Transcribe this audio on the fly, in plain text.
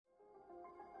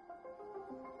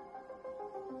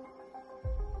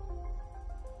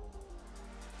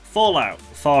Fallout,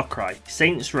 Far Cry,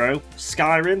 Saints Row,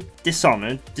 Skyrim,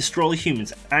 Dishonored, Destroy All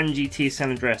Humans and GTA San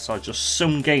Andreas are just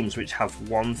some games which have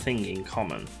one thing in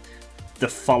common: the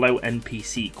Follow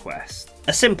NPC Quest.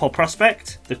 A simple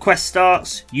prospect: the quest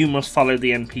starts, you must follow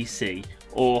the NPC,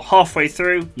 or halfway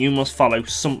through, you must follow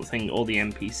something or the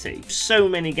NPC. So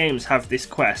many games have this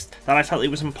quest that I felt it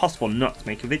was impossible not to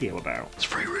make a video about. It's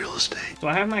free real estate. So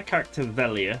I have my character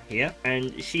Velia here,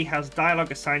 and she has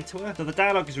dialogue assigned to her. So the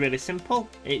dialogue is really simple.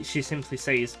 She simply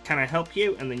says, "Can I help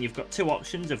you?" And then you've got two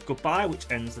options of goodbye, which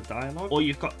ends the dialogue, or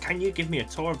you've got, "Can you give me a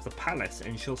tour of the palace?"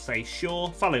 And she'll say,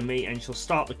 "Sure, follow me," and she'll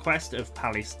start the quest of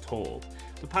Palace Tour.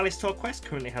 The Palace Tour quest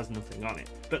currently has nothing on it,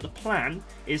 but the plan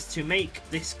is to make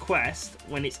this quest,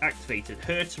 when it's activated,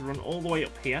 her to run all the way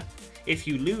up here. If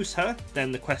you lose her,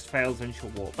 then the quest fails and she'll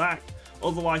walk back.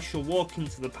 Otherwise, she'll walk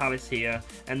into the palace here,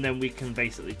 and then we can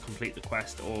basically complete the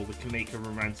quest, or we can make her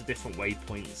run around to different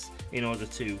waypoints in order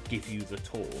to give you the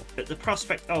tour. But the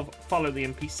prospect of Follow the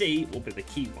NPC will be the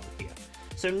key one here.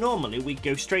 So normally we'd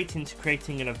go straight into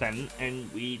creating an event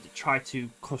and we'd try to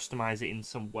customize it in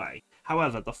some way.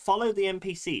 However, the Follow the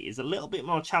NPC is a little bit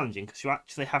more challenging because you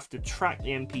actually have to track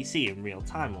the NPC in real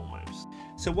time almost.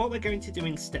 So what we're going to do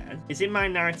instead is, in my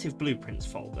narrative blueprints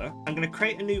folder, I'm going to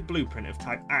create a new blueprint of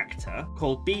type actor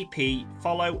called BP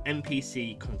Follow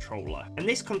NPC Controller. And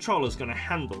this controller is going to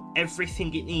handle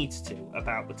everything it needs to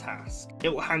about the task. It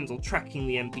will handle tracking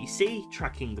the NPC,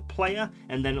 tracking the player,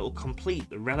 and then it will complete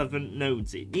the relevant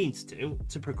nodes it needs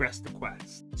to progress the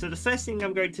quest. So the first thing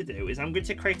I'm going to do is I'm going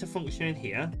to create a function in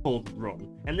here called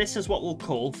run. And this is what we'll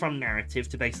call from narrative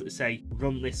to basically say,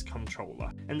 run this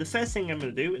controller. And the first thing I'm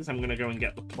going to do is I'm going to go and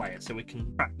get the player so we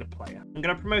can track the player. I'm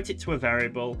going to promote it to a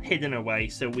variable hidden away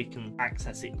so we can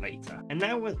access it later. And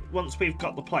now once we've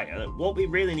got the player, what we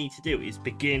really need to do is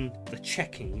begin the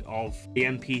checking of the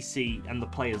NPC and the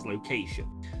player's location.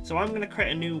 So I'm going to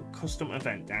create a new custom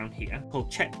event down here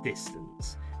called check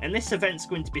distance. And this event's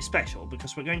going to be special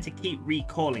because we're going to keep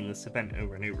recalling this event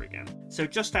over and over again. So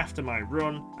just after my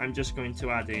run, I'm just going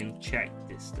to add in check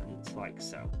distance like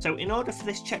so. So in order for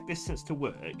this check distance to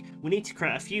work, we need to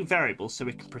create a few variables so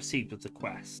we can proceed with the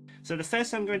quest. So the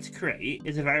first I'm going to create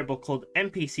is a variable called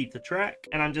NPC to track,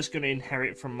 and I'm just going to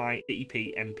inherit from my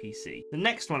DP NPC. The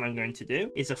next one I'm going to do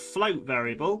is a float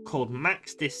variable called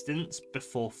max distance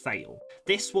before fail.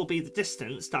 This will be the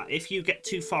distance that if you get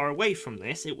too far away from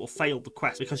this, it will fail the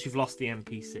quest because you've lost the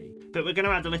NPC. But we're going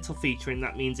to add a little feature in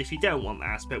that means if you don't want that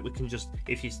aspect, we can just,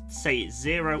 if you say it's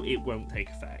 0, it won't take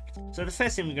effect. So the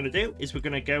first thing we're going to do is we're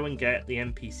going to go and get the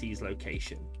NPC's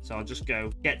location. So I'll just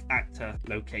go get actor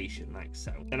location like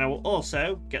so. Then I will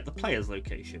also get the player's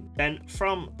location. Then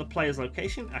from the player's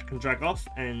location, I can drag off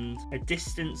and a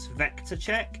distance vector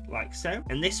check like so.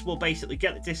 And this will basically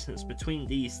get the distance between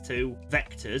these two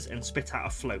vectors and spit out a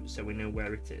float so we know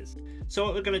where it is. So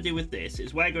what we're going to do with this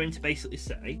is we're going to basically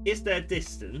say, is their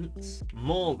distance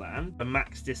more than the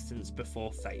max distance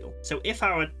before fail? So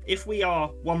if we are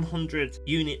 100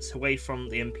 units away from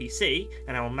the NPC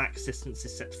and our max distance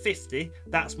is set to 50,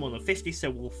 that's more than 50, so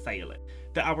we'll fail it.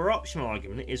 But our optional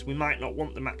argument is we might not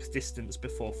want the max distance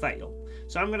before fail.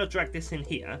 So I'm going to drag this in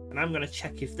here and I'm going to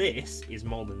check if this is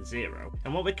more than 0.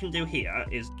 And what we can do here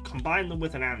is combine them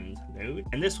with an AND node,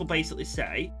 and this will basically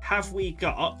say, have we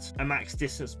got a max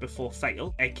distance before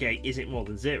fail, aka is it more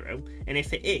than 0? And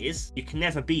if it is, you can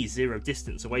never be 0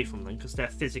 distance away from them because their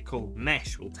physical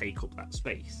mesh will take up that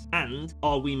space. And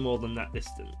are we more than that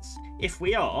distance? If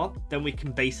we are, then we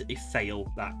can basically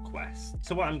fail that quest.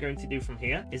 So what I'm going to do from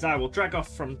here is I will drag off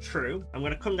from true. I'm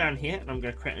going to come down here and I'm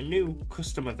going to create a new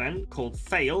custom event called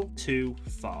fail too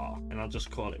far, and I'll just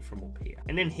call it from up here.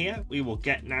 And in here we will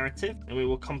get narrative and we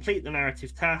will complete the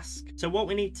narrative task. So what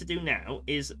we need to do now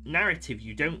is narrative,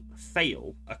 you don't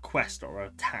fail a quest or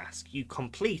a task, you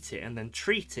complete it and then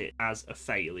treat it as a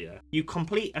failure. You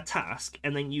complete a task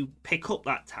and then you pick up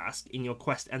that task in your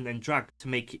quest and then drag to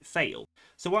make it fail.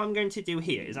 So what I'm going to do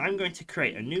here is I'm going to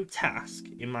create a new task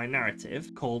in my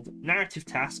narrative called narrative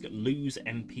task lose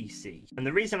NPC. And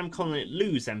the reason I'm calling it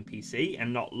lose NPC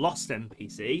and not lost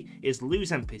NPC is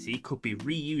lose NPC could be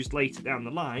reused later down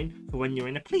the line for when you're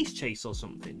in a police chase or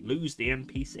something. Lose the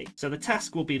NPC. So the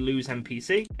task will be lose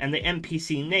NPC, and the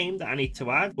NPC name that I need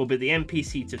to add will be the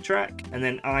NPC to track, and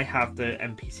then I have the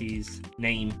NPC's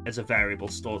name as a variable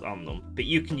stored on them. But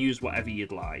you can use whatever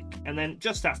you'd like. And then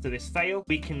just after this fail,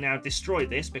 we can now destroy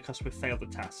this because we've failed the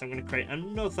task. So I'm going to create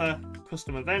another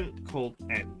custom event called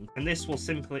end, and this will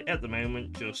simply at the moment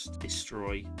moment just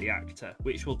destroy the actor,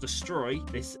 which will destroy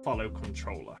this follow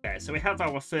controller. Okay, so we have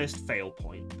our first fail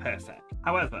point. Perfect.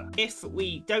 However, if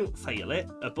we don't fail it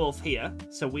above here,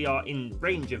 so we are in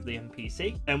range of the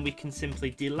NPC, then we can simply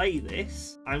delay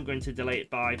this. I'm going to delay it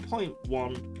by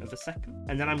 0.1 of a second,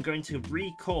 and then I'm going to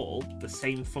recall the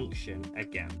same function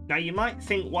again. Now you might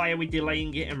think, why are we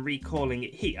delaying it and recalling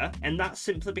it here? And that's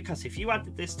simply because if you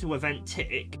added this to event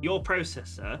tick, your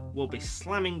processor will be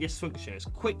slamming this function as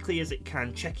quickly as it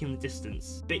can, checking the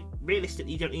distance. But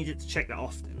realistically, you don't need it to check that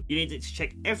often. You need it to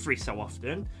check every so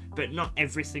often, but not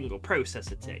every single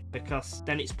processor tick, because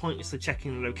then it's pointlessly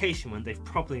checking the location when they've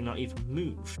probably not even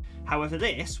moved. However,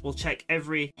 this will check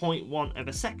every 0.1 of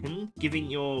a second, giving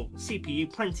your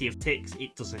CPU plenty of ticks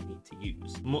it doesn't need to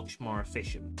use. Much more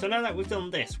efficient. So now that we've done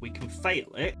this, we can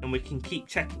fail it and we can keep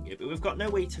checking it, but we've got no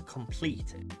way to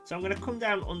complete it. So I'm going to come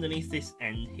down underneath this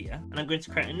end here, and I'm going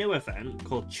to create a new event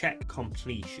called check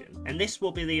completion. And this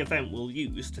will be the event we'll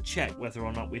use to check whether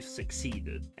or not we've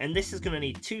succeeded. And this is going to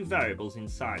need two variables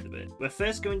inside of it. We're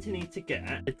first going to need to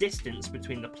get the distance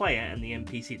between the player and the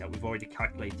NPC that we've already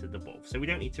calculated above, so we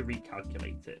don't need to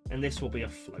recalculate it, and this will be a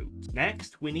float.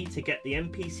 Next, we need to get the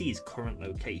NPC's current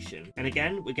location, and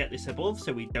again we get this above,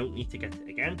 so we don't need to get it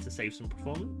again to save some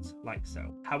performance, like so.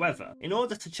 However, in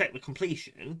order to check the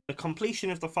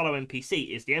completion of the follow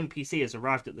NPC is the NPC has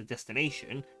arrived at the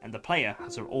destination and the player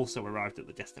has also arrived at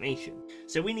the destination,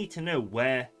 so we need to know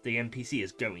where the NPC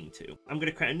is going to. I'm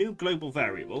going to create a new global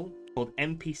variable called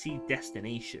NPC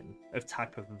destination of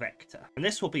type of vector, and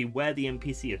this will be where the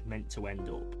NPC is meant to end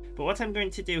up. But what I'm going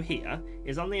to do here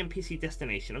is on the NPC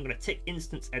destination, I'm going to tick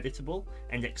instance editable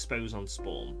and expose on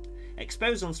spawn.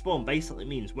 Expose on spawn basically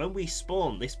means when we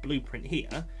spawn this blueprint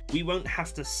here, we won't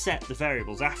have to set the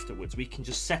variables afterwards. We can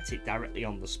just set it directly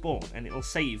on the spawn and it'll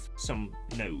save some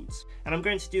nodes. And I'm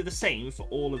going to do the same for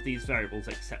all of these variables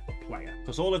except the player,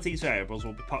 because all of these variables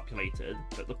will be populated,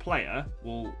 but the player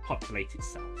will populate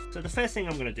itself. So the first thing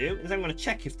I'm going to do is I'm going to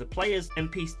check if the player's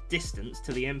NPC distance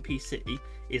to the NPC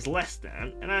is less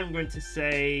than, and I'm going to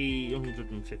say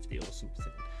 150 or something.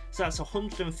 So that's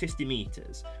 150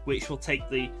 meters, which will take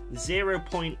the 0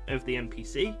 point of the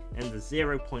NPC and the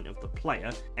 0 point of the player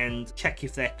and check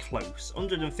if they're close.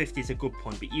 150 is a good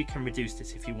point, but you can reduce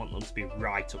this if you want them to be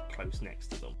right up close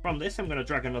next to them. From this, I'm going to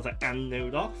drag another AND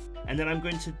node off, and then I'm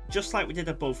going to, just like we did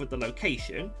above with the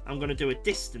location, I'm going to do a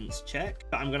distance check,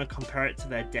 but I'm going to compare it to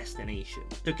their destination.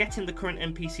 So getting the current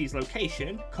NPC's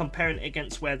location, comparing it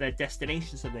against where their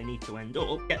destination so they need to end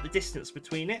up, get the distance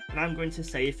between it, and I'm going to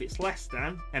say if it's less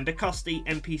than, and because the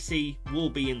NPC will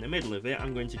be in the middle of it,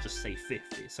 I'm going to just say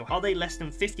 50. So are they less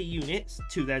than 50 units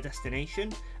to their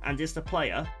destination? And is the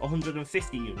player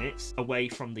 150 units away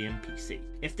from the NPC?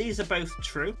 If these are both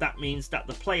true, that means that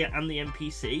the player and the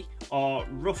NPC are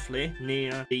roughly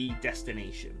near the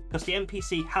destination, because the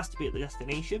NPC has to be at the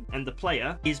destination and the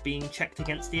player is being checked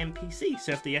against the NPC.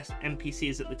 So if the NPC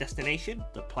is at the destination,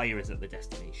 the player is at the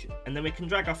destination. And then we can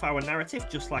drag off our narrative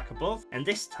just like above, and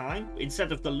this time,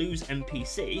 instead of the lose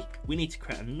NPC, we need to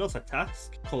create another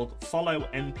task called Follow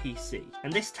NPC,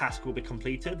 and this task will be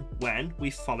completed when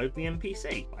we've followed the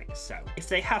NPC, like so. If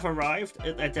they have arrived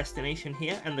at their destination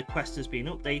here and the quest has been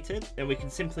updated, then we can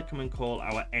simply come and call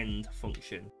our end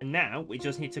function. And now we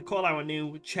just need to call our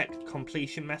new check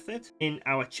completion method in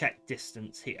our check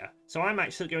distance here. So I'm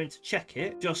actually going to check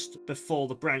it just before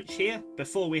the branch here,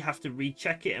 before we have to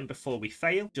recheck it and before we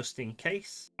fail, just in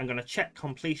case. I'm going to check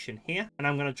completion here, and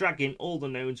I'm going to drag in all the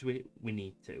nodes we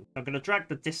need to. I'm going to drag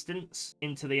the distance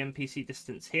into the NPC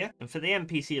distance here, and for the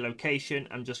NPC location,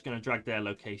 I'm just going to drag their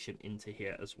location into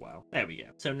here as well. There we go.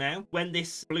 So now, when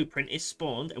this blueprint is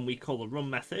spawned and we call the run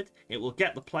method, it will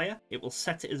get the player, it will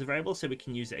set it as a variable so we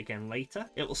can use it again later.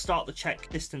 It will start the check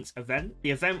distance event.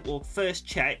 The event will first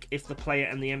check if the player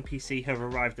and the NPC have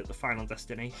arrived at the final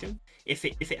destination. If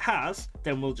it has,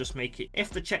 then we'll just make it. If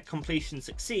the check completion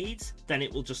succeeds, then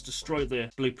it will just destroy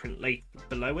the blueprint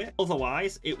below it.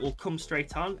 Otherwise, it will come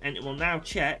straight on and it will now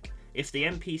check if the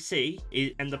NPC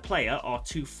and the player are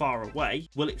too far away.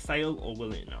 Will it fail or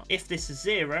will it not? If this is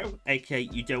 0, aka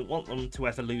you don't want them to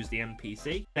ever lose the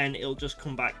NPC, then it'll just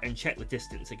come back and check the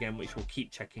distance again, which will keep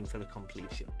checking for the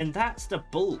completion. And that's the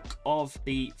bulk of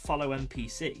the follow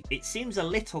NPC. It seems a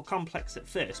little complex at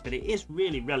first, but it is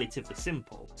really relatively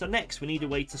simple. So next we need a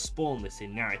way to spawn this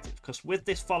in narrative, because with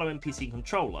this follow NPC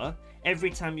controller, every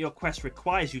time your quest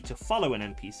requires you to follow an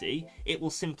NPC, it will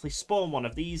simply spawn one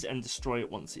of these and destroy it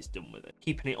once it's done. done with it,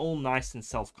 keeping it all nice and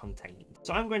self-contained.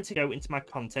 So I'm going to go into my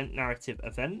content narrative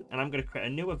event, and I'm going to create a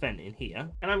new event in here,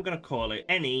 and I'm going to call it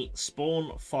any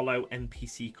spawn follow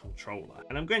NPC controller.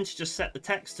 And I'm going to just set the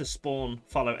text to spawn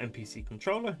follow NPC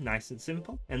controller, nice and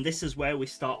simple. And this is where we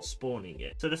start spawning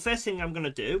it. So the first thing I'm going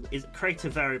to do is create a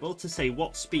variable to say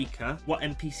what speaker, what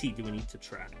NPC do we need to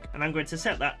track. And I'm going to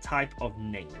set that type of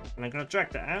name. And I'm going to drag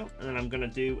that out, and then I'm going to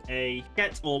do a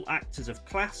get all actors of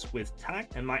class with tag,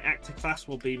 and my actor class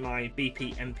will be my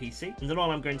BP NPC. And then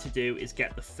all I'm going to do is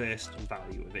get the first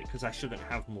value of it, because I shouldn't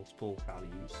have multiple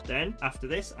values. Then after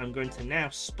this, I'm going to now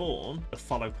spawn the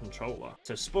follow controller.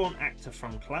 So spawn actor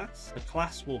from class. The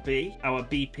class will be our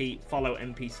BP follow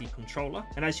NPC controller.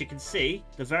 And as you can see,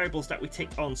 the variables that we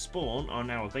ticked on spawn are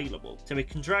now available. So we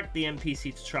can drag the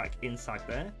NPC to track inside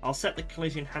there. I'll set the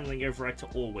collision handling override to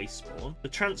always spawn. The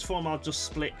transform I'll just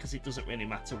split because it doesn't really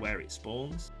matter where it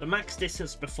spawns. The max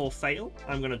distance before fail,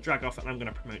 I'm going to drag off and I'm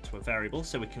going to promote to a variable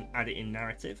so we can add it in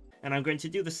narrative. And I'm going to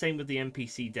do the same with the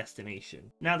NPC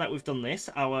destination. Now that we've done this,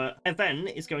 our event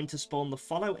is going to spawn the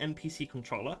follow NPC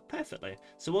controller perfectly.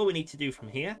 So all we need to do from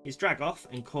here is drag off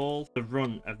and call the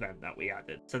run event that we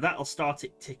added. So that'll start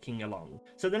it ticking along.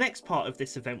 So the next part of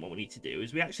this event, what we need to do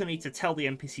is we actually need to tell the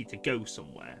NPC to go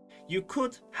somewhere. You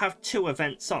could have 2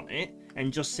 events on it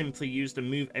and just simply use the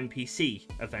move NPC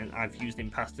event I've used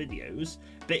in past videos,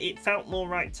 but it felt more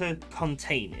right to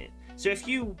contain it. So if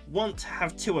you want to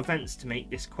have 2 events to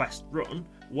make this quest run,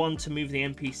 one to move the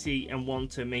NPC and one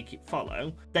to make it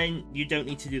follow, then you don't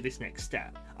need to do this next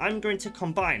step. I'm going to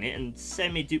combine it and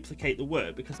semi-duplicate the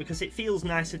work because it feels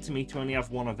nicer to me to only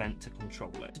have 1 event to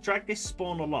control it. To drag this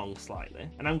spawn along slightly,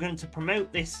 and I'm going to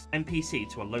promote this NPC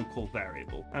to a local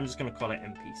variable. I'm just going to call it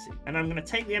NPC. And I'm going to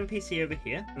take the NPC over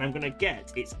here, and I'm going to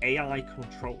get its AI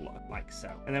controller, like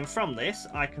so. And then from this,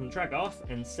 I can drag off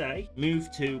and say,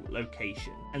 move to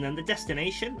location. And then the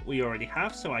destination we already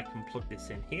have, so I can plug this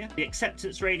in here. The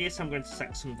acceptance radius, I'm going to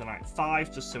set something like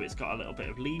 5, just so it's got a little bit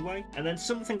of leeway. And then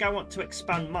something I want to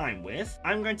expand mine with,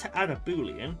 I'm going to add a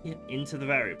boolean into the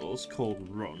variables called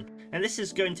run. And this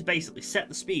is going to basically set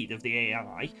the speed of the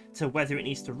AI to whether it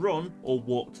needs to run or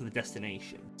walk to the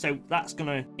destination. So that's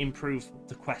going to improve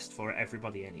the quest for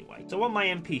everybody anyway. So on my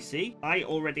NPC, I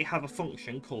already have a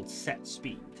function called set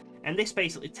speed. And this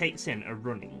basically takes in a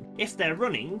running. If they're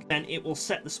running, then it will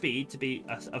set the speed to be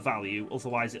a value,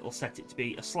 otherwise it will set it to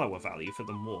be a slower value for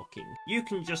them walking. You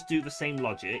can just do the same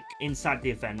logic inside the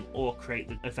event or create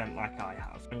the event like I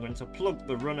have. I'm going to plug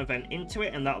the run event into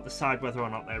it, and that'll decide whether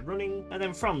or not they're running, and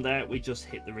then from there we just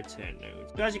hit the return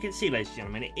node. So as you can see, ladies and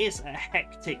gentlemen, it is a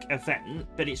hectic event,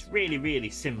 but it's really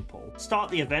simple.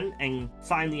 Start the event and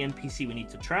find the NPC we need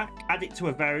to track, add it to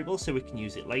a variable so we can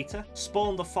use it later,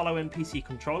 spawn the follow NPC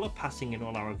controller, passing in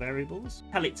all our variables,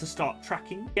 tell it to start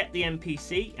tracking, get the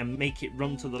NPC and make it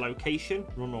run to the location,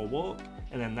 run or walk,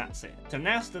 and then that's it. So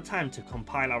now's the time to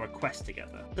compile our quest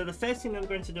together. So the first thing I'm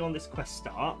going to do on this quest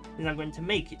start is I'm going to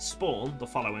make it spawn the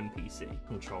follow NPC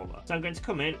controller. So I'm going to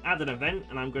come in, add an event,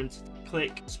 and I'm going to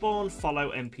click spawn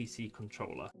follow NPC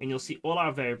controller, and you'll see all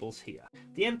our variables here.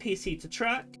 The NPC to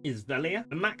track is Velia.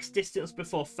 The max distance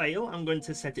before fail, I'm going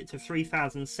to set it to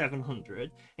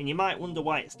 3,700, and you might wonder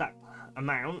why it's that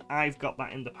amount. I've got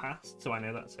that in the past, so I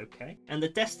know that's okay. And the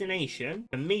destination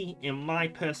for me in my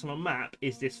personal map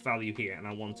is this value here, and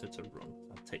I want it to run.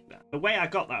 I'll take that. The way I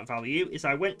got that value is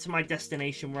I went to my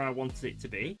destination where I wanted it to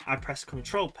be. I pressed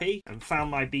Ctrl P and found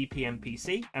my BP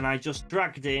NPC, and I just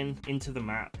dragged in into the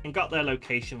map and got their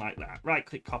location like that. Right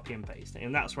click, copy and paste,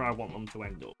 and that's where I want them to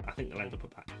end up. I think they'll end up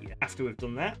about here. After we've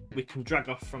done that, we can drag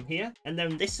off from here, and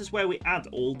then this is where we add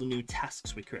all the new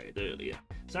tasks we created earlier.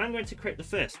 So I'm going to create the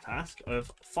first task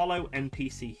of follow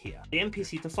NPC here. The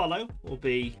NPC to follow will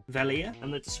be Velia,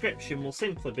 and the description will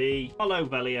simply be follow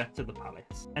Velia to the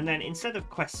palace. And then instead of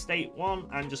quest state 1,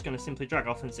 I'm just going to simply drag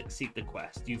off and succeed the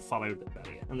quest. You followed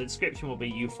Velia. And the description will be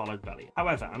you followed Velia.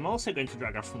 However, I'm also going to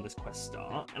drag off from this quest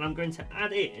start, and I'm going to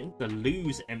add in the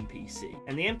lose NPC.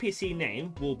 And the NPC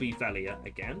name will be Velia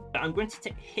again, but I'm going to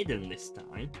take hidden this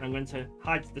time. I'm going to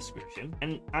hide the description,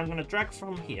 and I'm going to drag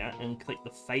from here and click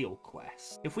the fail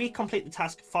quest. If we complete the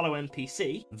task follow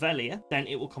NPC, Velia, then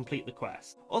it will complete the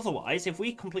quest. Otherwise, if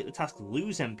we complete the task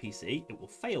lose NPC, it will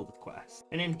fail the quest.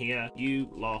 And in here, you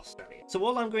lost Velia. So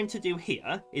all I'm going to do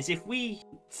here is if we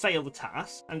fail the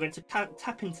task, I'm going to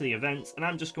tap into the events, and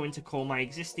I'm just going to call my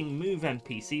existing move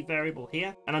NPC variable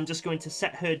here, and I'm just going to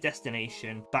set her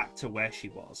destination back to where she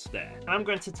was there. And I'm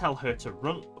going to tell her to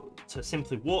run. to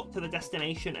simply walk to the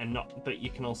destination and not, but you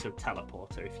can also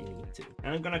teleport her if you need to.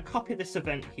 And I'm going to copy this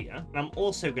event here, and I'm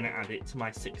also going to add it to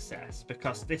my success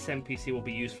because this NPC will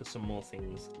be used for some more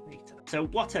things later. So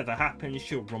whatever happens,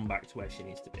 she'll run back to where she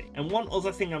needs to be. And one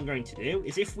other thing I'm going to do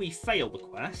is if we fail the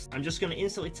quest, I'm just going to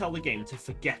instantly tell the game to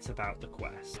forget about the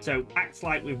quest. So act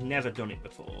like we've never done it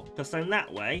before, because then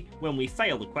that way, when we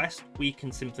fail the quest, we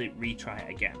can simply retry it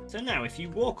again. So now if you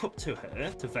walk up to her,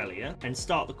 to Velia, and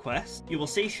start the quest, you will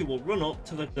see she will run up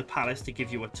to the palace to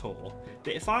give you a tour.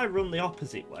 But if I run the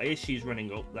opposite way as she's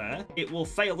running up there, it will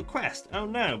fail the quest. Oh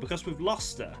no, because we've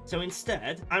lost her. So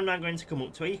instead, I'm now going to come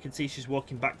up to her. You can see she's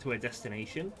walking back to her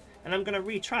destination. And I'm going to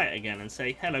retry it again and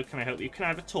say, hello, can I help you? Can I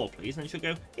have a tour, please? And she'll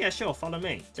go, yeah, sure, follow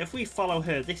me. So if we follow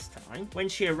her this time, when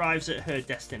she arrives at her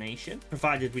destination,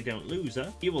 provided we don't lose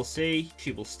her, you will see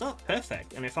she will stop.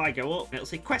 Perfect. And if I go up, it'll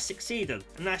say quest succeeded.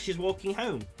 And now she's walking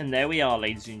home. And there we are,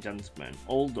 ladies and gentlemen,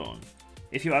 all done.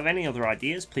 If you have any other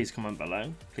ideas, please comment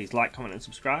below. Please like, comment, and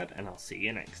subscribe, and I'll see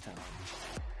you next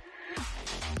time.